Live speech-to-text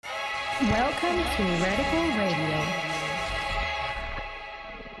Welcome to Radical Radio.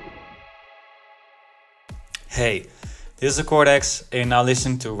 Hey, this is Acortex and you're now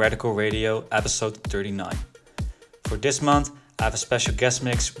listening to Radical Radio episode 39. For this month, I have a special guest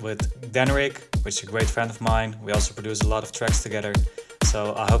mix with Deneric, which is a great friend of mine. We also produce a lot of tracks together.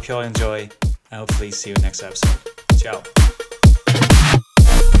 So I hope you all enjoy and hopefully see you next episode. Ciao.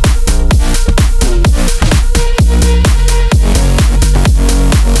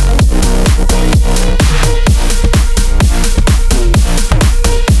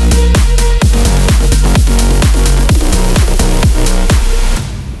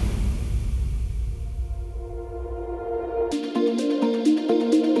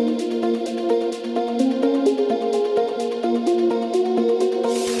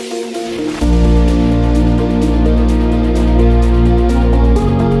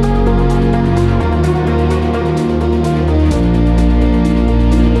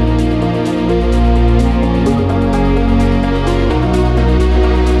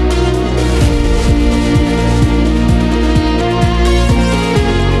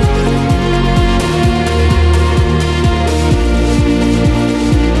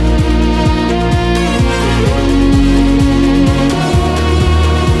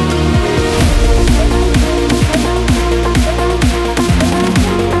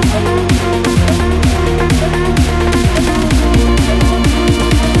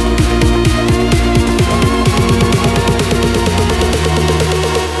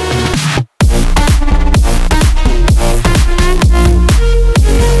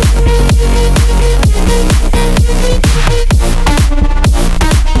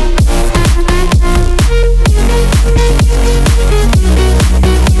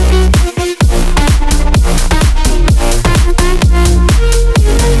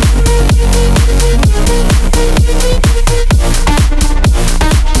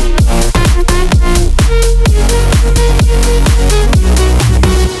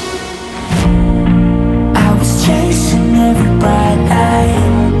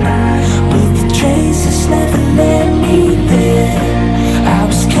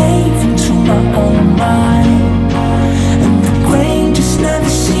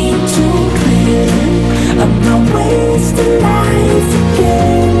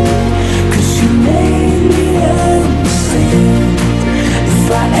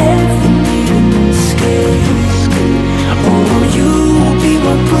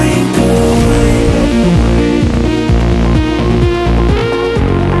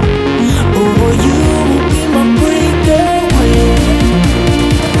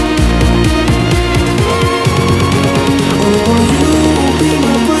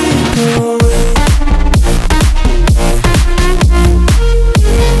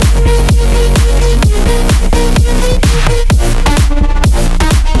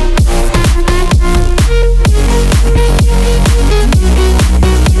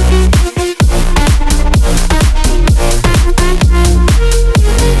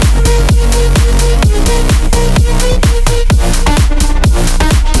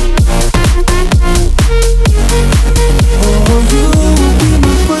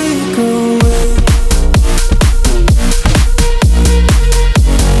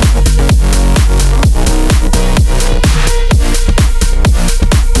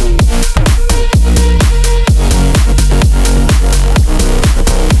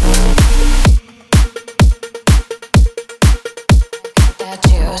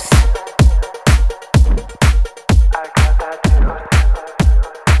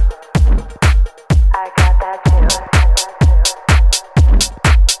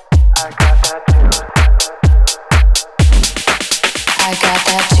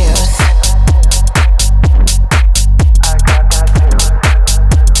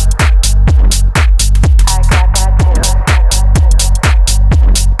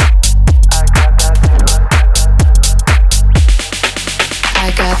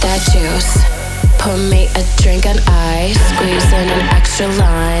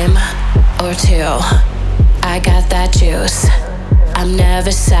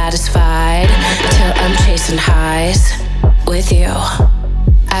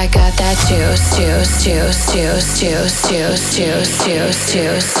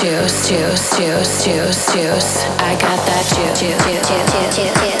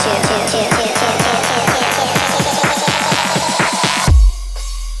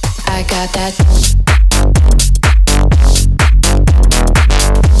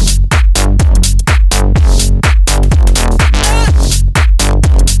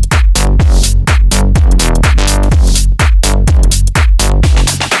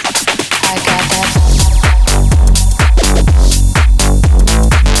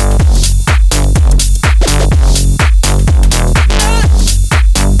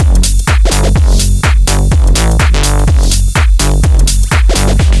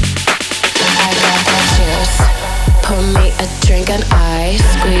 ice,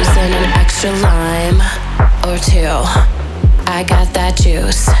 squeeze in an extra lime or two. I got that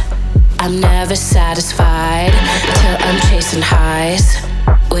juice. I'm never satisfied till I'm chasing highs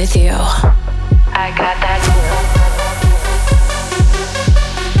with you. I got that juice.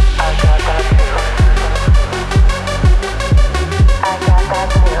 I got that juice. I got that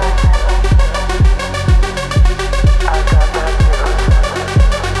juice. I got that juice.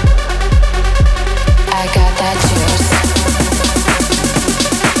 I got that juice.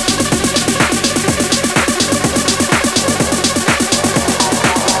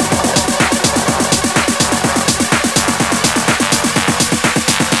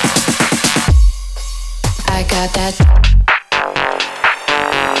 I got that.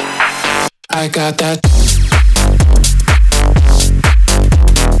 I got that.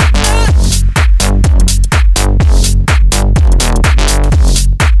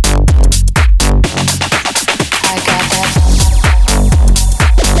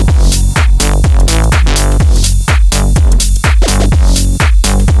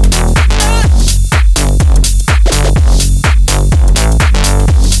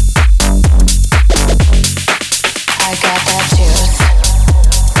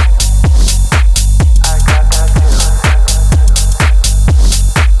 I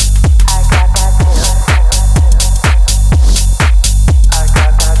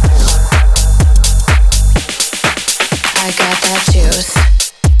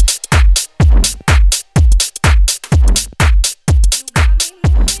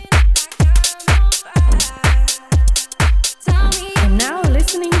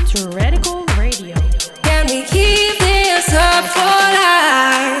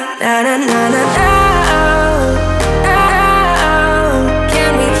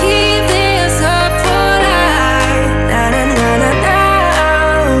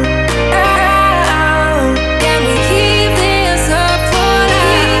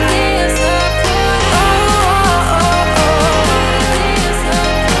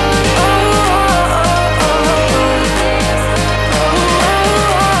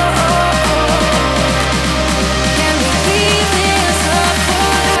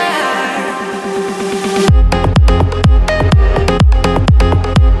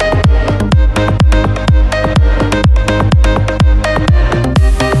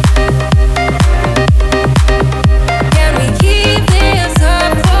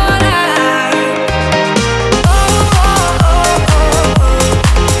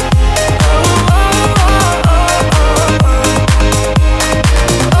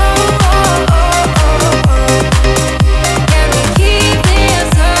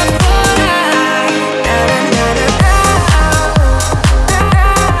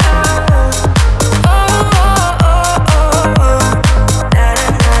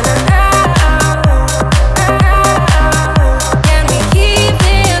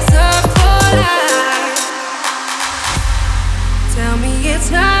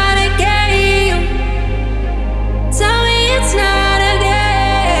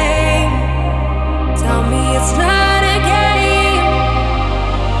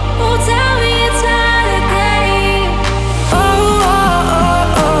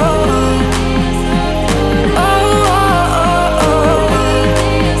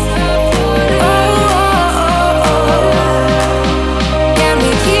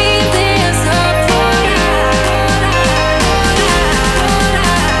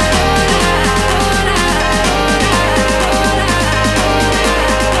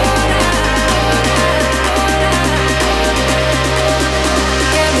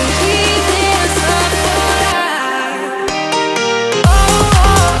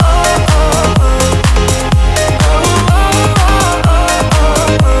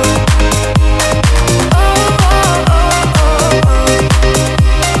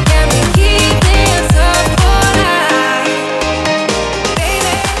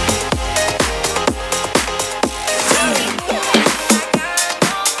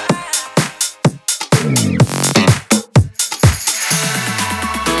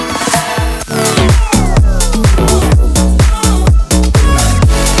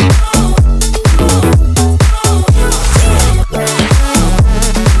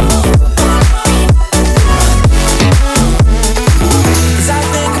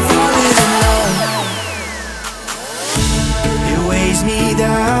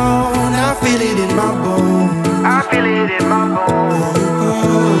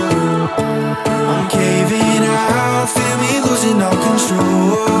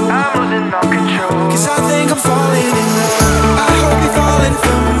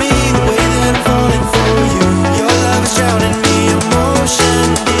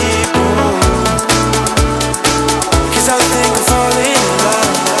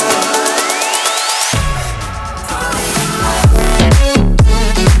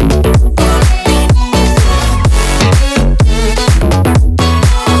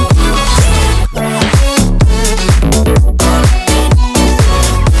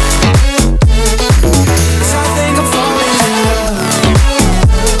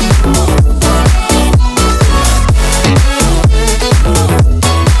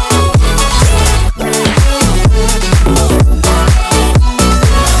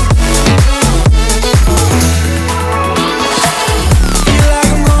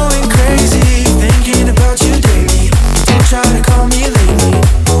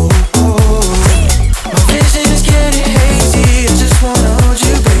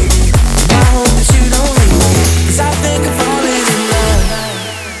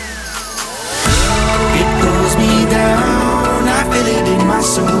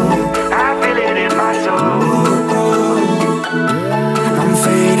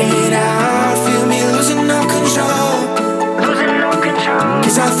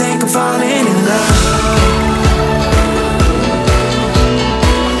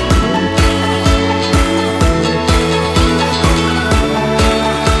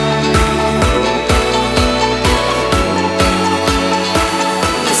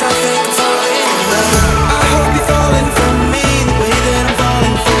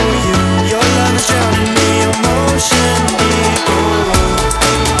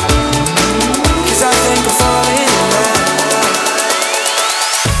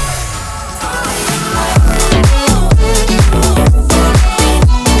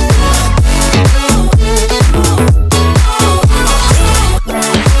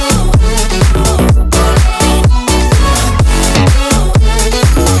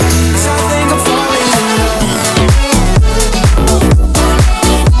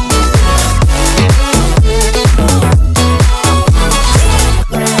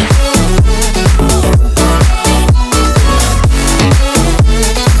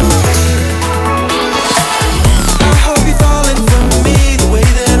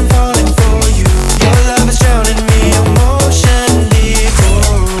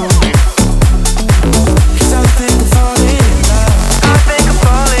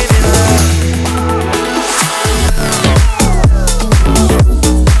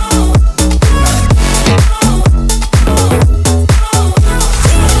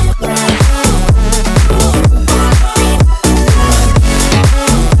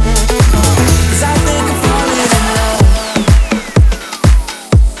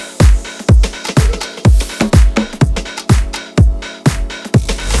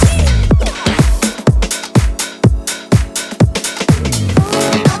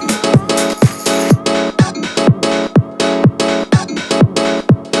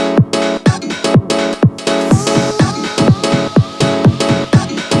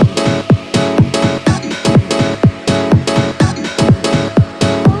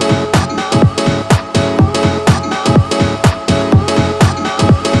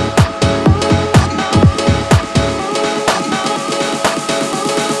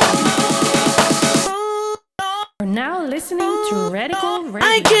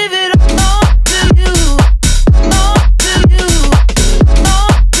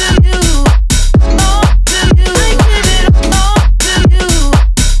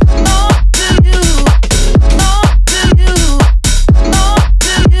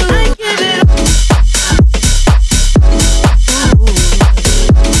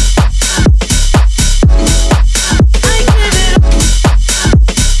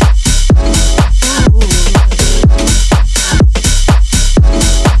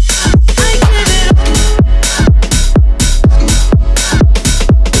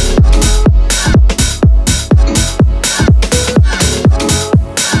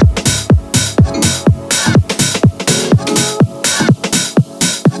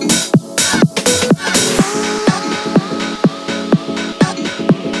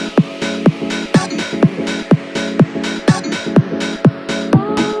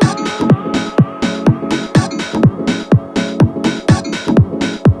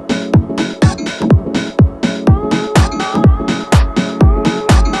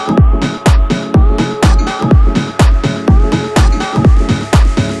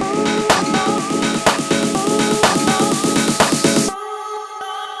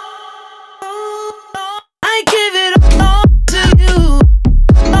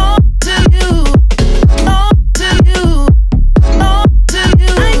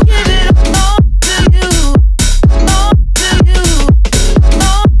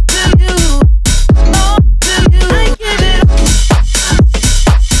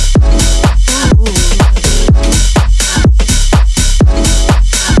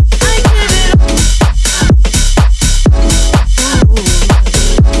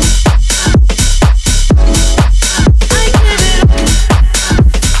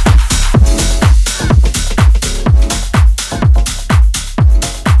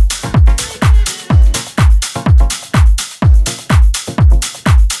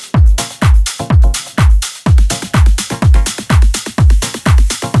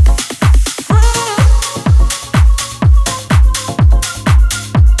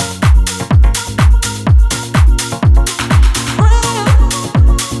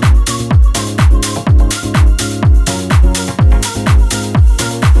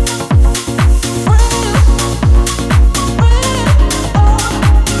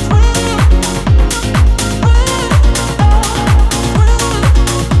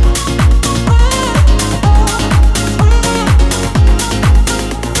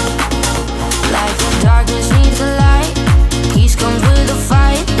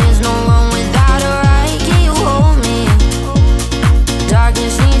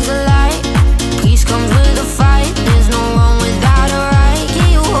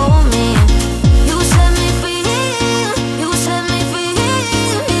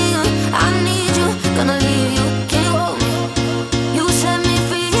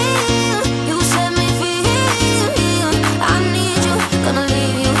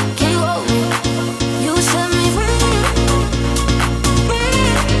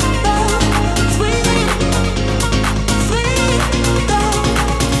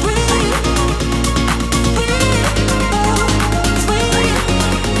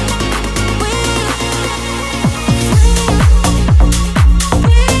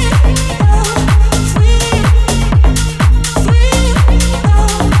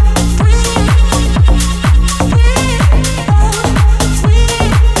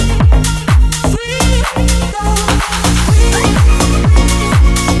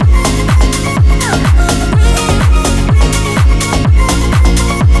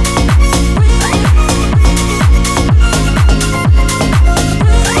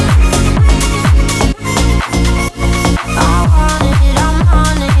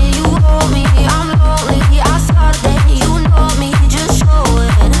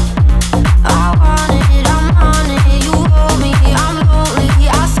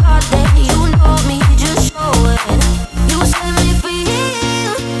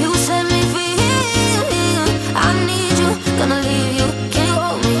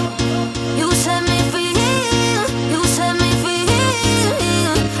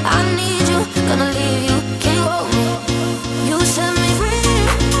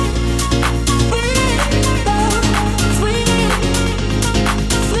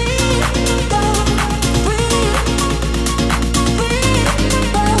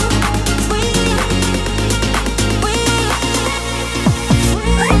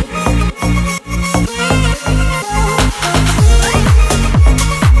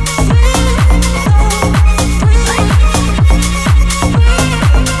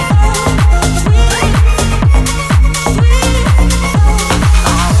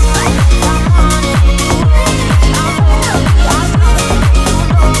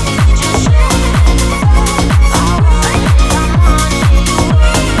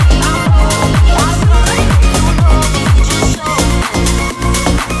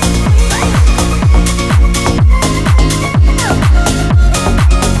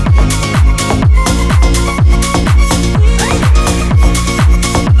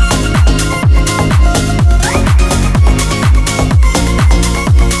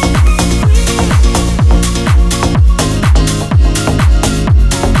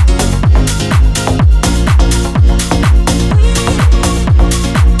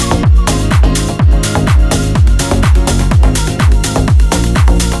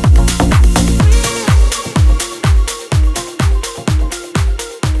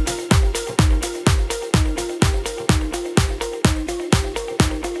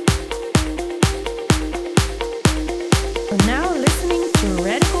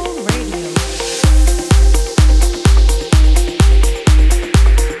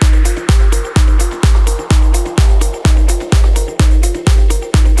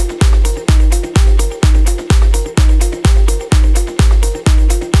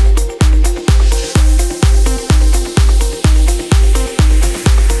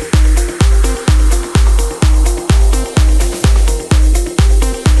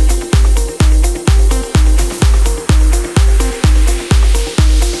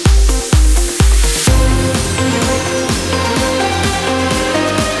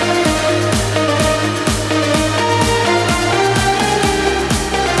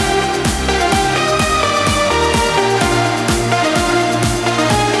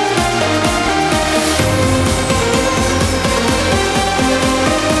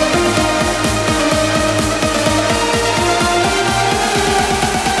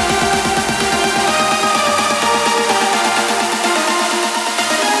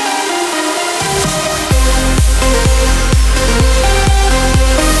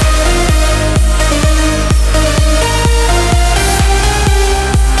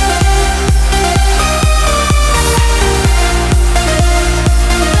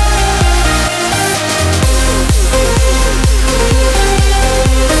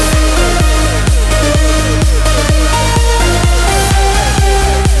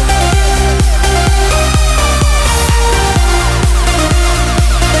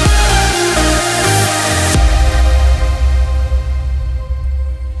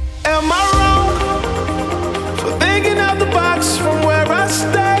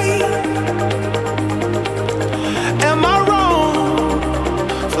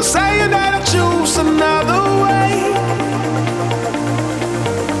thinking that I choose another way.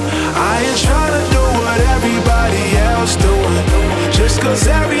 I ain't trying to do what everybody else doing, just cause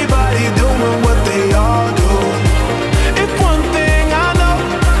everybody doing what they all do. If one thing I know,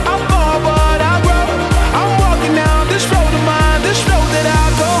 I fall but I grow. I'm walking down this road of mine, this road that I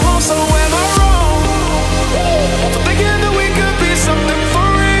go home. So am I wrong for thinking that we could be something for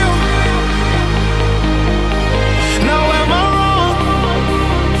real? Now am I wrong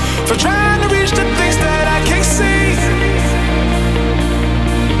for trying to reach the things that I can't see?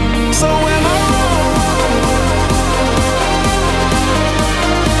 So am I wrong?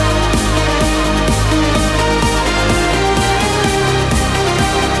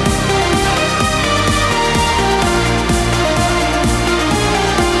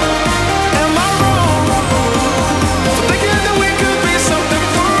 Am I wrong for thinking that we could be something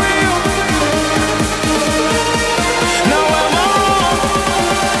for real? Now am I wrong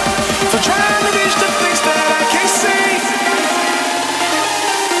for trying to reach the things that I can't see?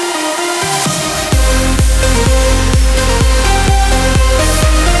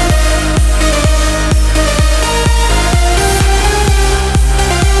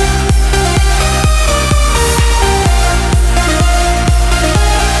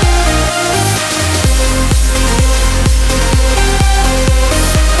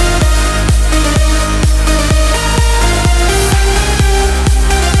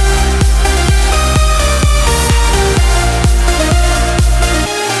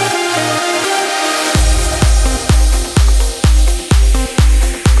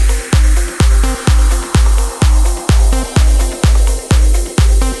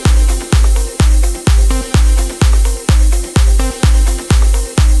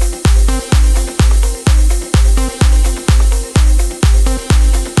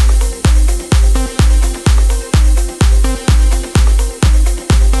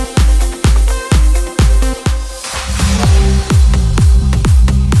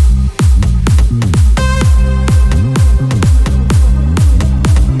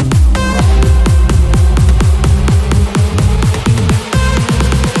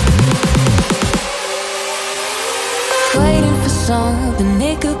 Waiting for something,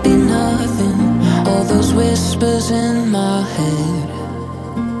 it could be nothing. All those whispers in my head.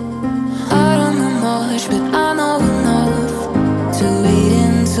 I don't know much, but I know enough to read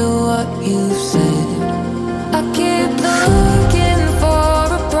into what you've said. I keep looking for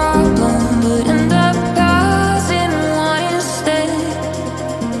a problem, but end up causing one instead.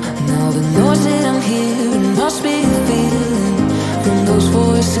 Now the noise that I'm hearing must be a feeling from those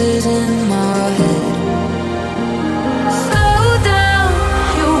voices in my head. Slow down,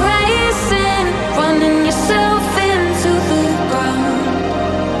 you're racing, running yourself into the ground.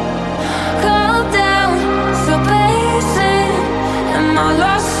 Calm down, still pacing. Am I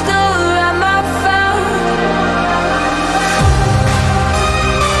lost or am I found?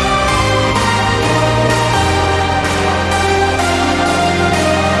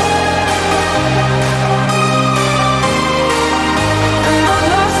 Am I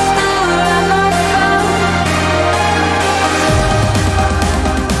lost or am I found?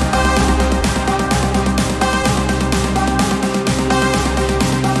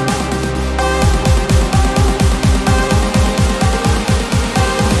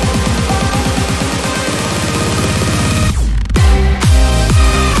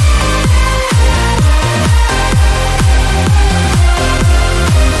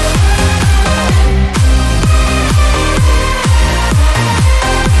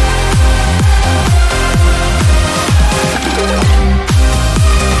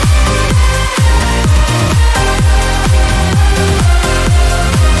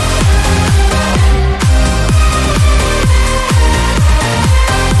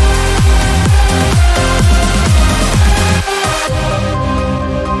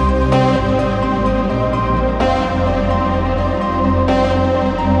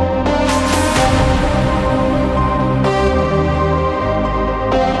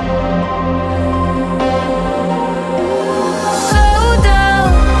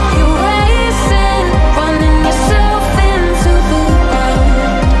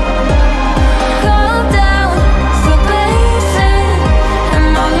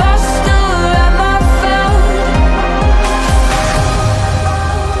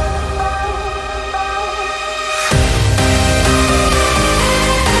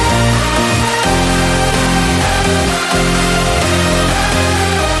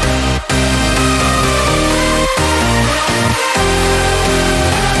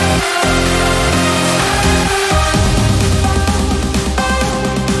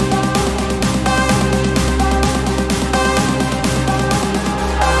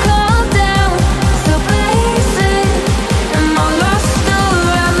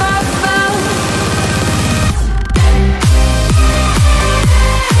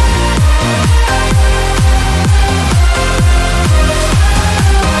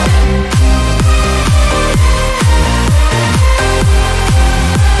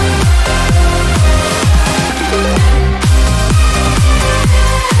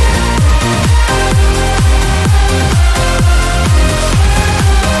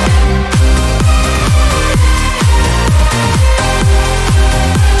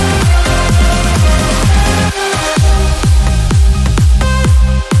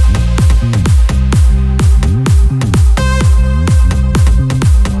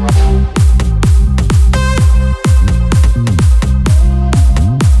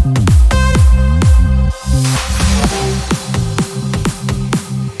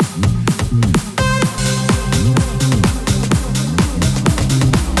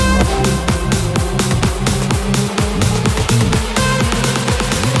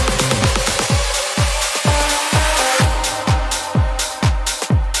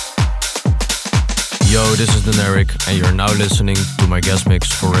 Deneric, and you're now listening to my guest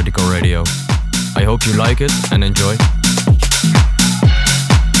mix for Radical Radio. I hope you like it and enjoy.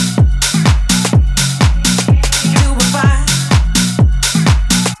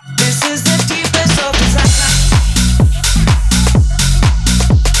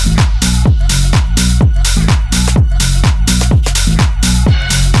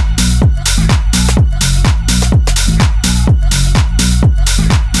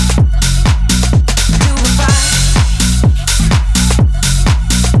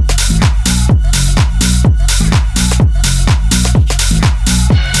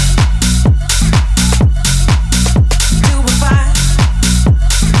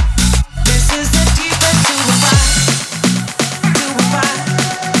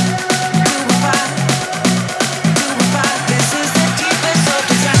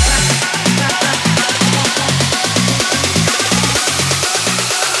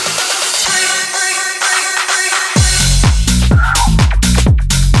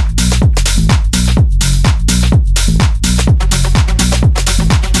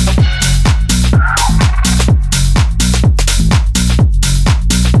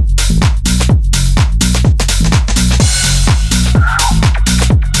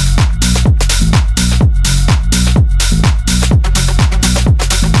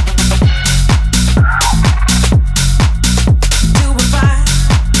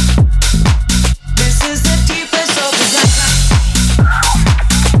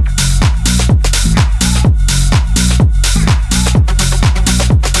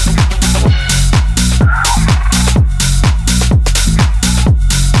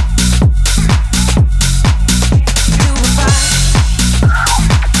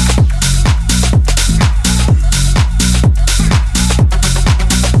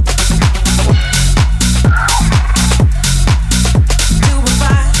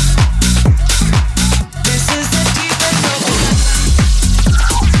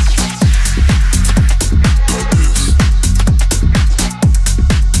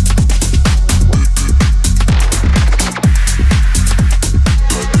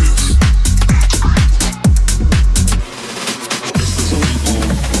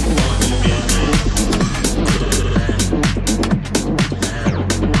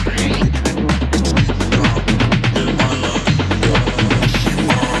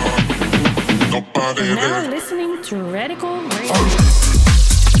 Now listening to Radical Radio.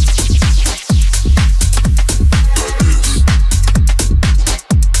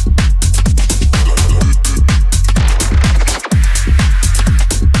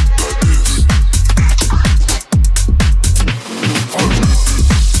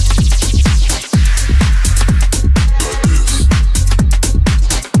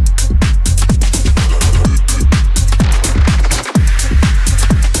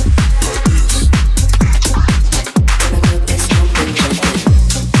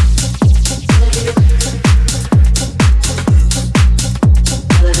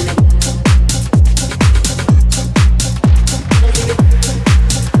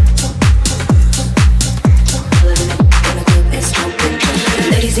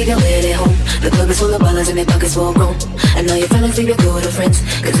 Leave your girl with her friends,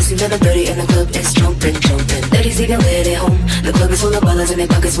 cause it's 11:30 and the club is jumping, jumping. Ladies, leave your lady home. The club is full of ballers and their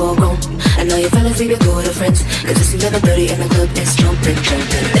pockets full grown. I know your fellas leave your girl with her friends, cause it's 11:30 and the club is jumping,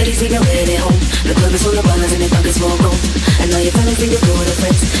 jumping. Ladies, leave your lady home. The club is full of ballers and their pockets full grown. I know your fellas leave your girl with her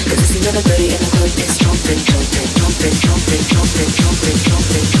friends, cause it's 11:30 and the club is jumping, jumping, jumping, jumping, jumping, jumping, jumping,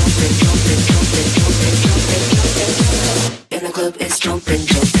 jumping, jumping, jumping, jumping, jumping, jumping. And the club is jumping,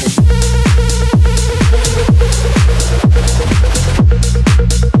 jumping.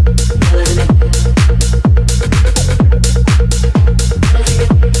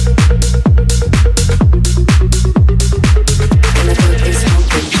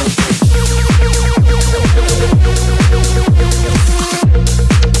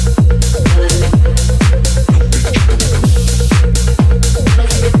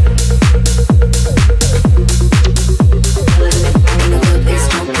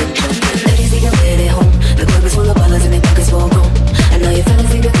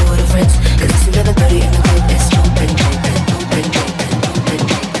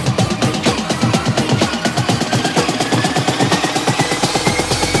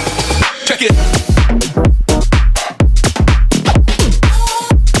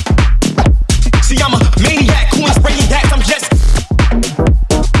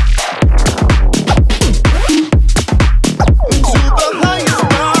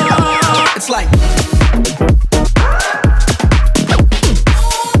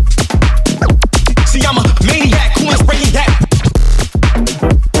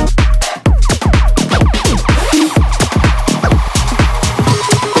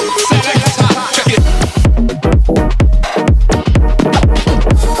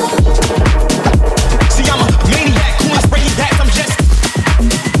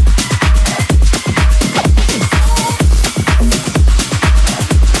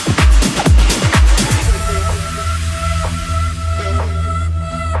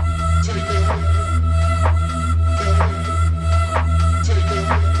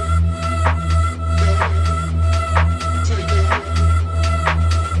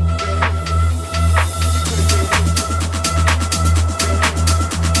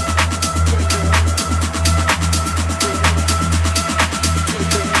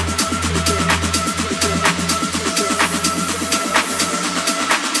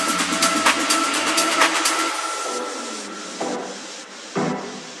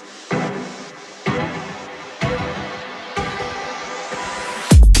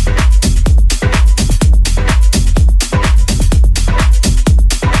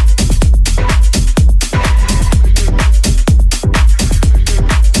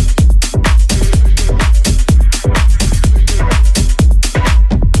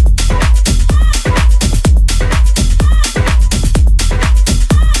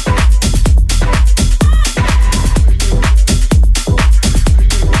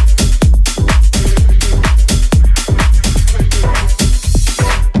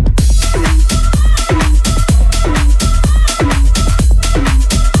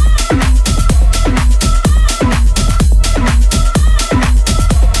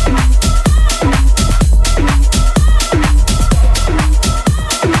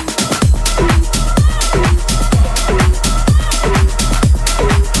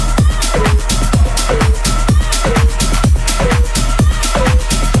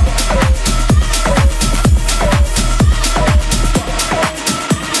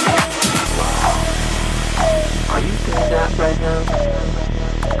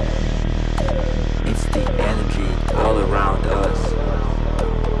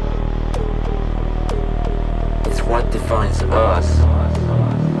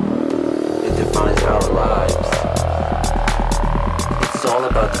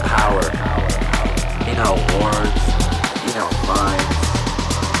 about the power in our words, in our minds,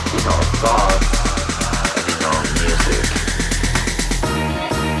 in our thoughts, and in our music.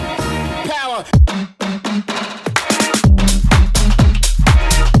 Power!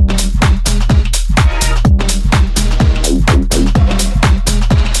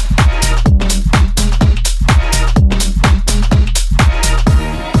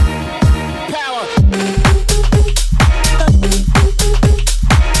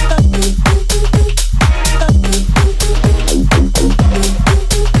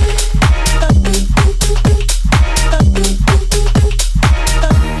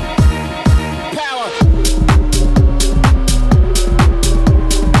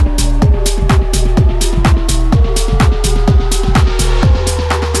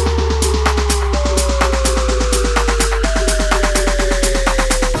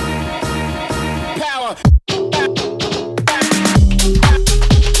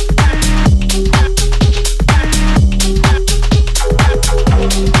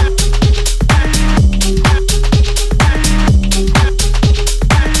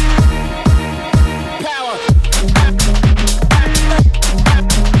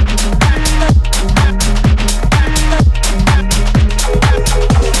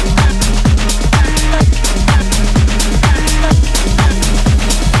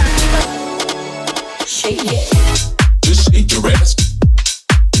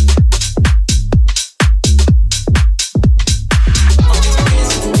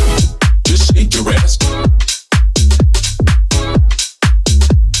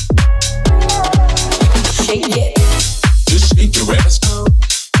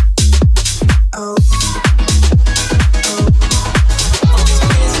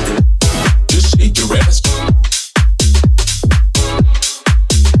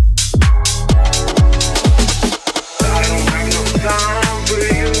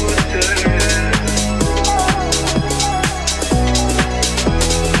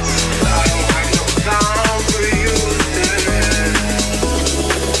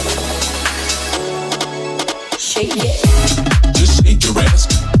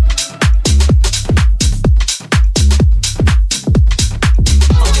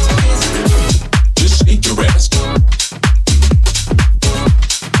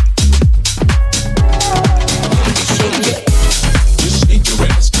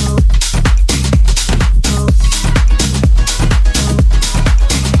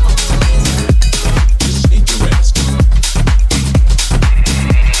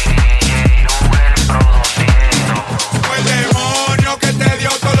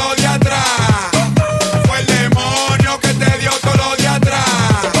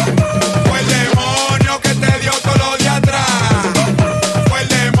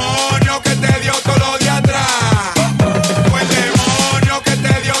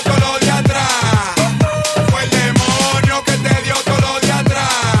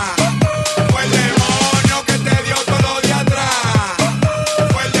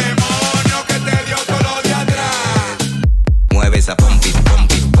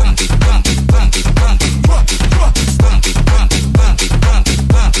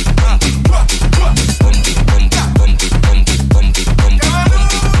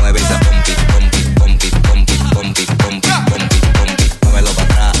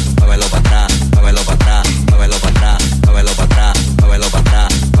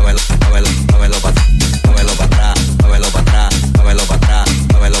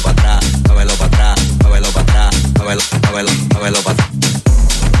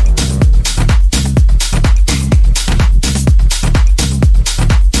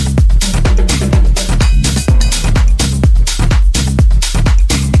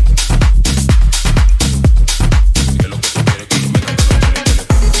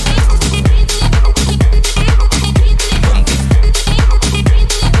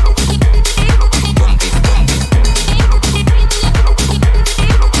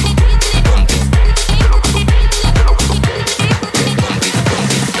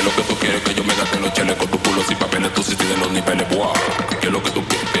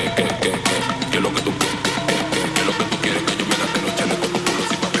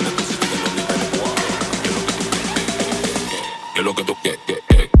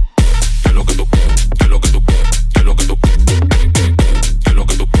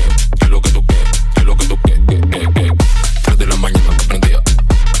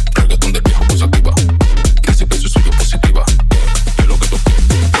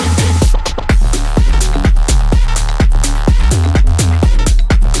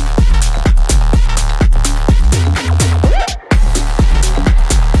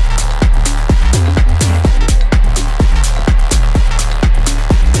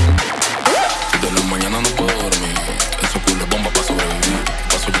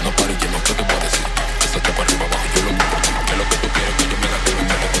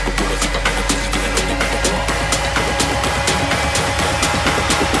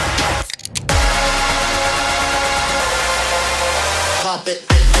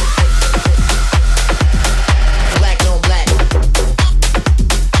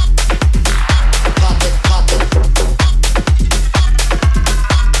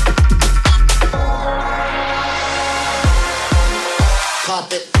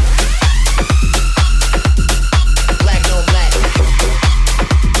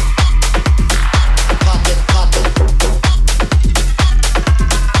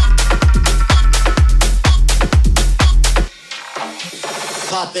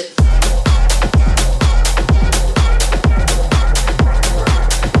 pop it.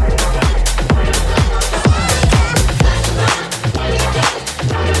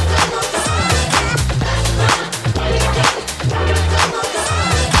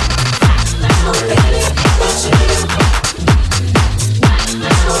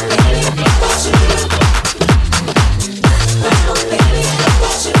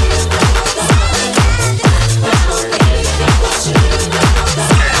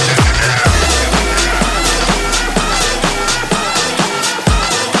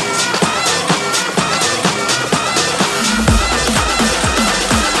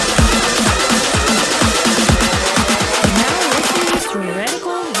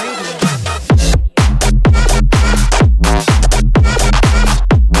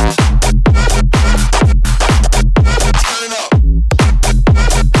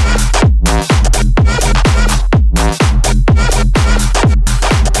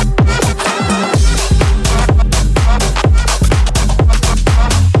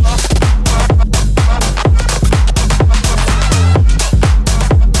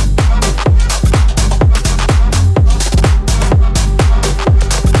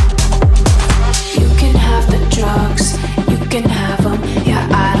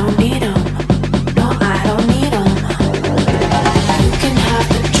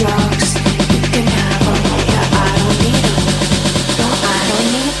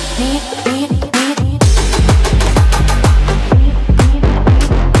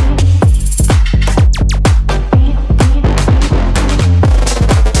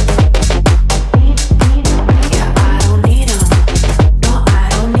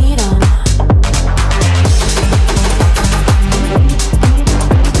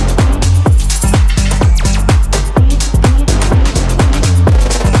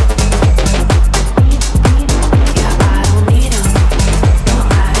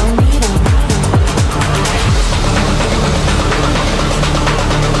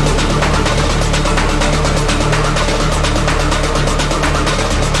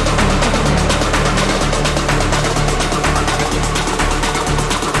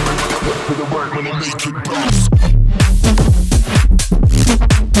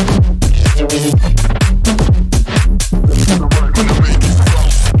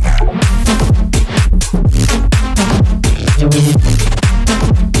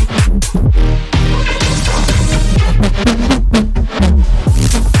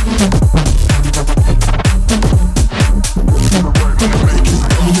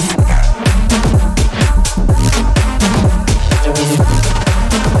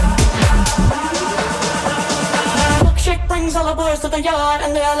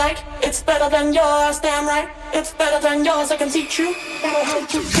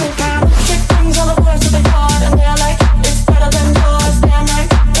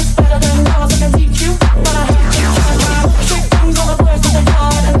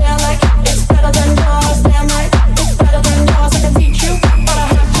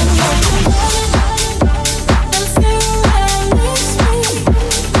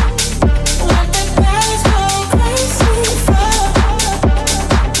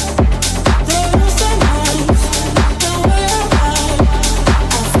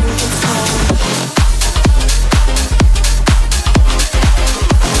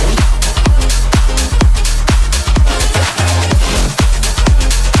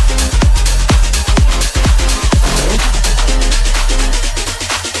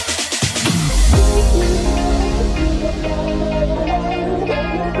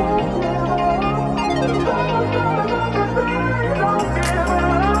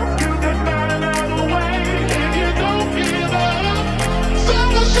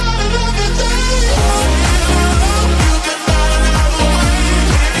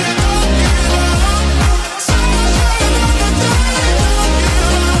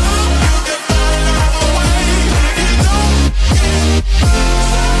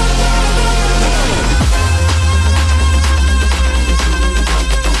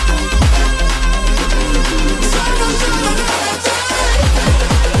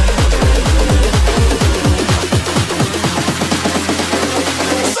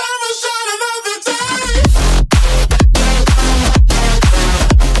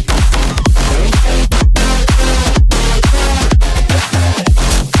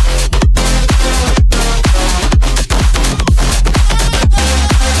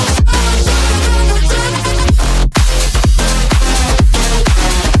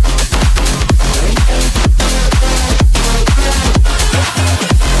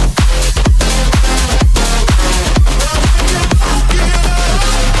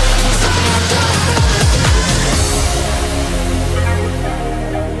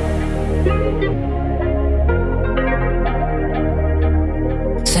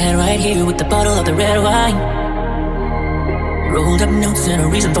 lights and a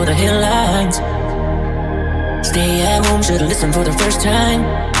reason for the headlines. Stay at home, should've listened for the first time.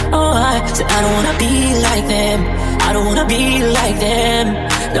 Oh, I said I don't wanna be like them. I don't wanna be like them.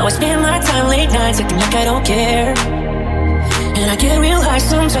 Now I spend my time late nights acting like I don't care. And I get real high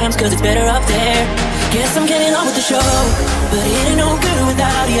sometimes cause it's better up there. Guess I'm getting on with the show, but it ain't no good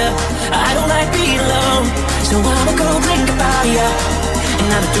without ya. I don't like being alone, so I'ma go think about ya. And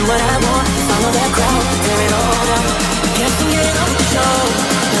I'ma do what I want, follow that crowd, tear it all down. Guess I'm getting on with the show,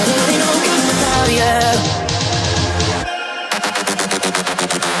 but it ain't no good without ya.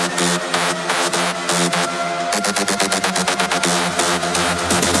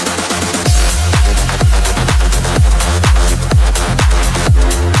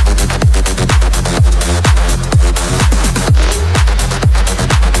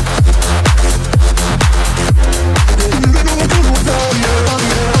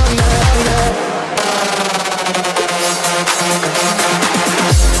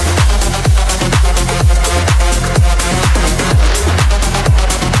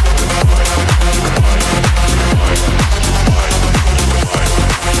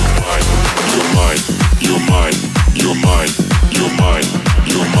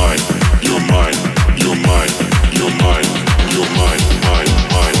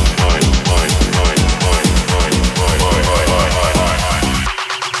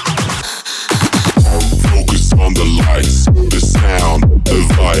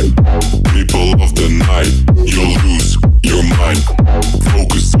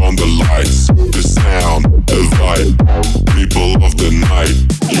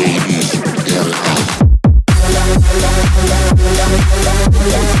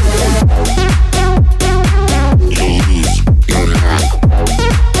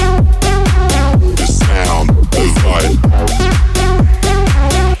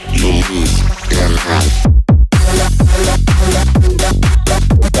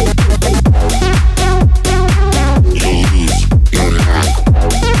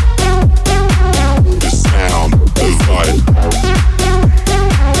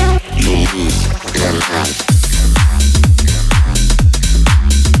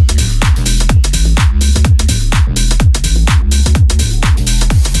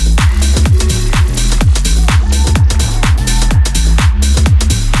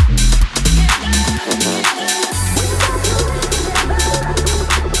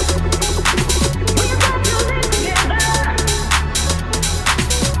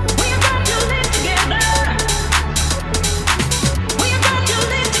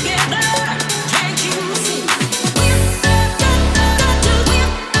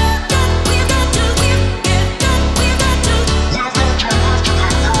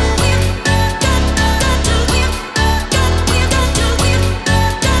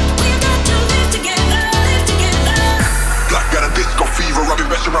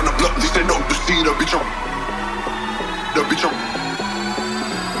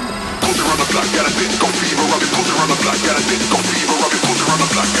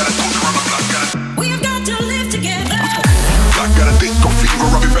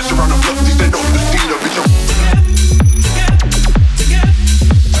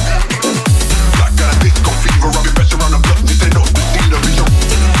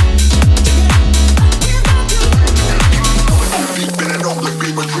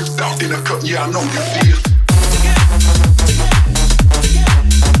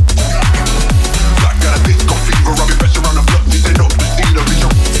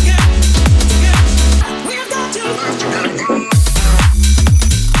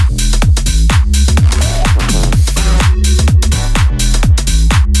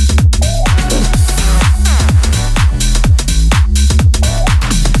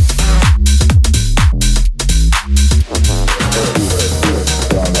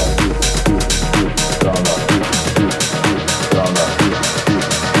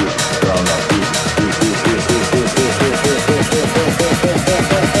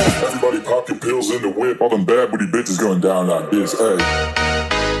 Hey.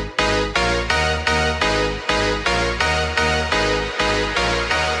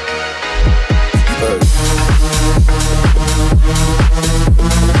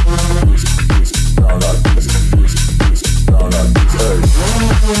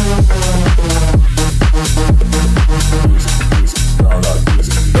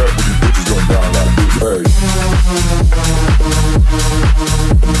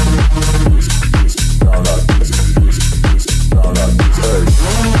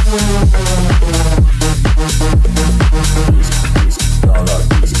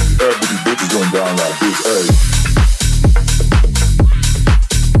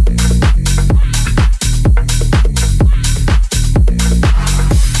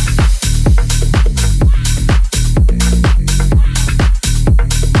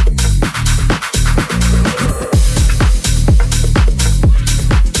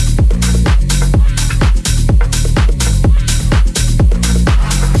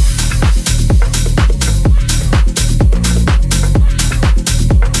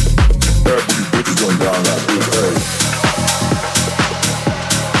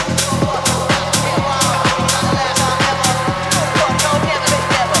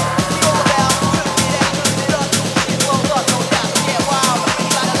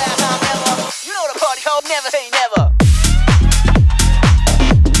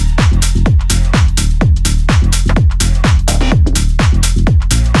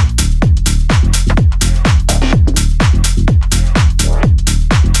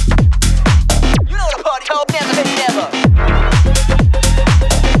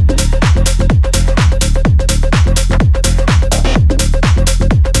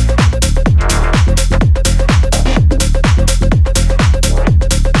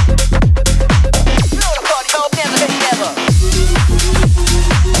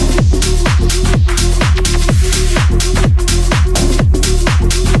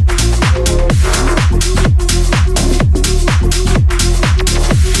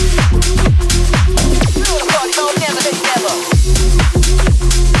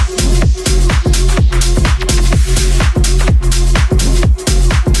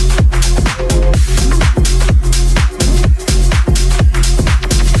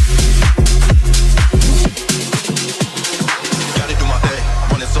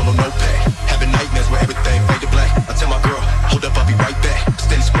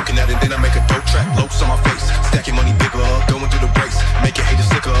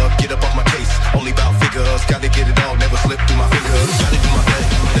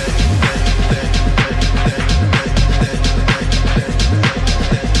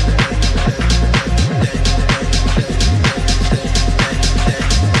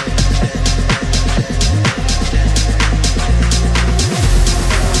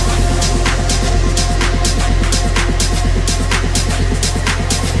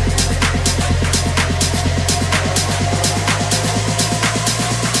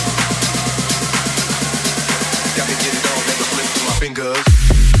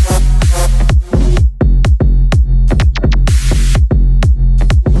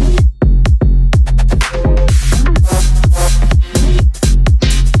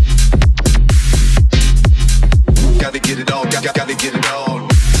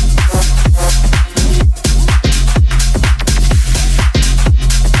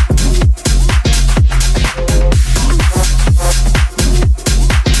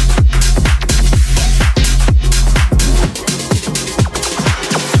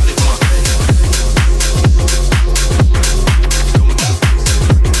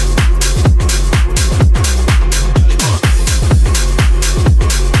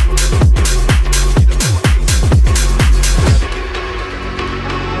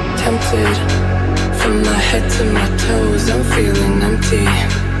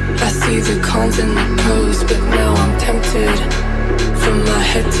 see the cons and the pros, but now I'm tempted. From my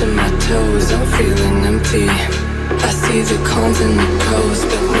head to my toes, I'm feeling empty. I see the cons and the pros,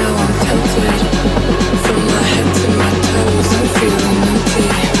 but now I'm tempted. From my head to my toes, I'm feeling empty.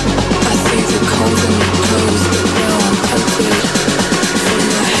 I see the cons and the pros, but now I'm tempted. From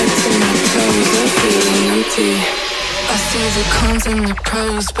my head to my toes, I'm feeling empty. I see the cons and the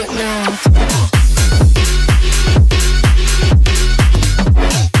pros, but now I'm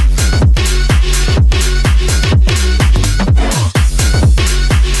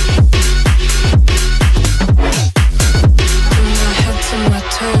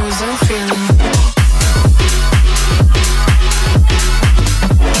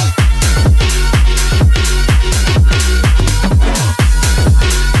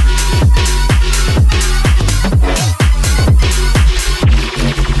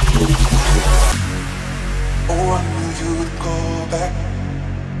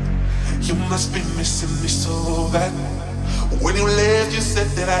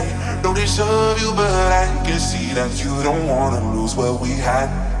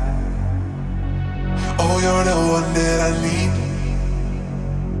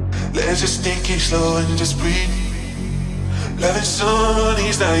slow and just breathe. Loving someone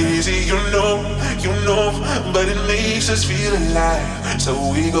is not easy, you know, but it makes us feel alive, so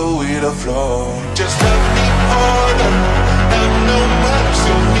we go with the flow. Just love me harder, have no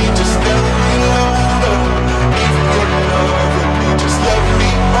mercy on me, just love me louder. If you're loving me, just love me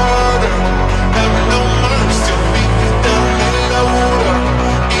harder, have no mercy on me, love me louder.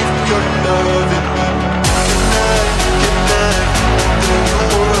 If you're loving me, good night, then you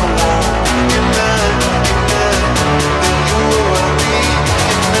what I want.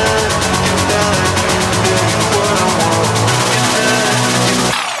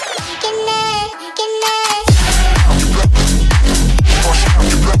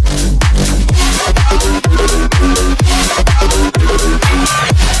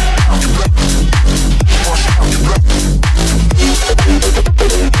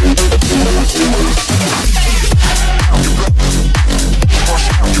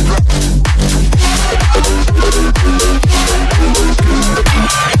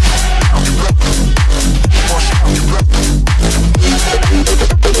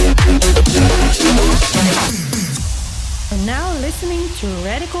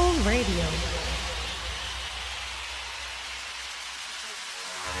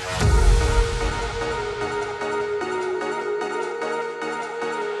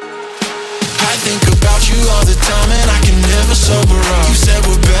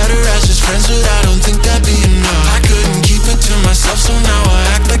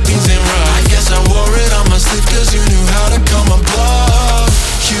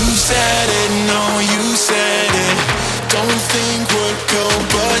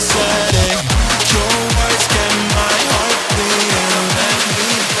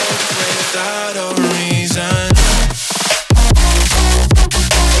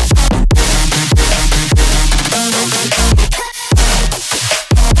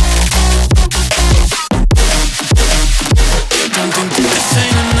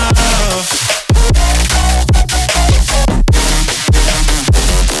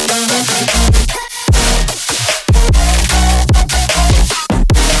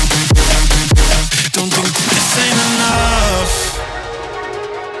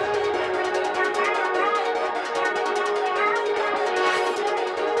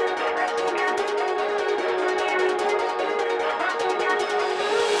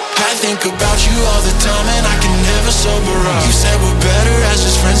 I think about you all the time and I can never sober up. You said we're better as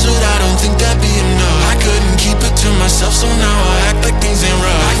just friends, but I don't think that'd be enough. I couldn't keep it to myself, so now I act like things ain't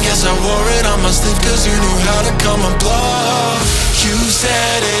rough. I guess I wore it on my sleeve cause you knew how to call my bluff. You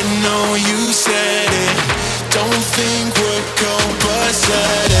said it